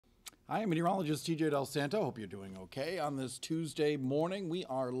Hi, meteorologist TJ Del Santo. Hope you're doing okay. On this Tuesday morning, we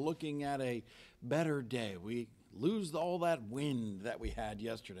are looking at a better day. We lose all that wind that we had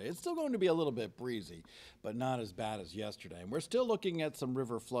yesterday. It's still going to be a little bit breezy, but not as bad as yesterday. And we're still looking at some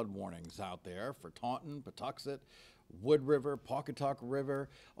river flood warnings out there for Taunton, Patuxent, Wood River, Pawcatuck River,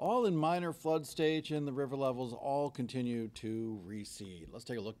 all in minor flood stage, and the river levels all continue to recede. Let's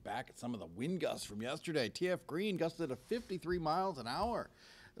take a look back at some of the wind gusts from yesterday. TF Green gusted at 53 miles an hour.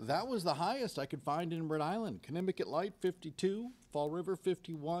 That was the highest I could find in Rhode Island. Connecticut Light 52, Fall River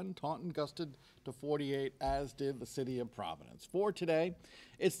 51, Taunton gusted to 48, as did the city of Providence. For today,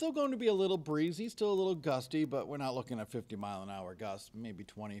 it's still going to be a little breezy, still a little gusty, but we're not looking at 50-mile-an-hour gusts, maybe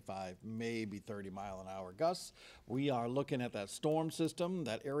 25, maybe 30-mile-an-hour gusts. We are looking at that storm system,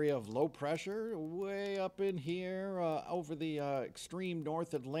 that area of low pressure way up in here over the extreme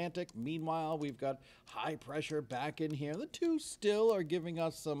North Atlantic. Meanwhile, we've got high pressure back in here. The two still are giving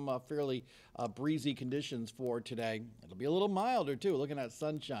us some fairly breezy conditions for today. It'll be a little milder too, looking at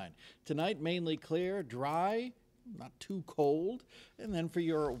sunshine. Tonight, mainly clear, dry, not too cold. And then for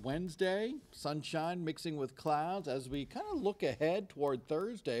your Wednesday, sunshine mixing with clouds. As we kind of look ahead toward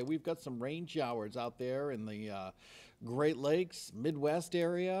Thursday, we've got some rain showers out there in the Great Lakes, Midwest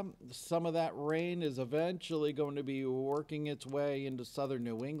area. Some of that rain is eventually going to be working its way into southern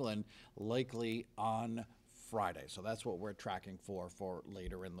New England, likely on Friday. So that's what we're tracking for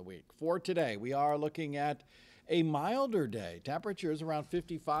later in the week. For today, we are looking at a milder day. Temperatures around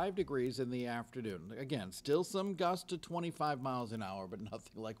 55 degrees in the afternoon. Again, still some gusts to 25 miles an hour, but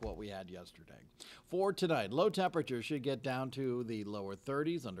nothing like what we had yesterday. For tonight, low temperatures should get down to the lower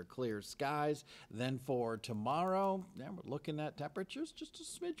 30s under clear skies. Then for tomorrow, we're looking at temperatures just a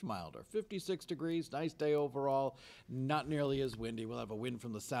smidge milder. 56 degrees, nice day overall. Not nearly as windy. We'll have a wind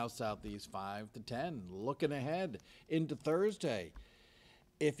from the south-southeast 5 to 10. Looking ahead into Thursday,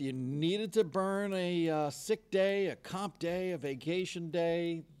 if you needed to burn a sick day, a comp day, a vacation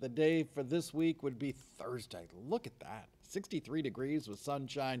day, the day for this week would be Thursday. Look at that. 63 degrees with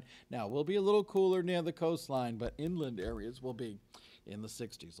sunshine. Now, we'll be a little cooler near the coastline, but inland areas will be in the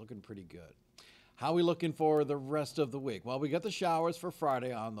 60s. Looking pretty good. How are we looking for the rest of the week? Well, we got the showers for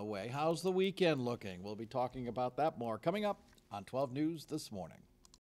Friday on the way. How's the weekend looking? We'll be talking about that more coming up on 12 News This Morning.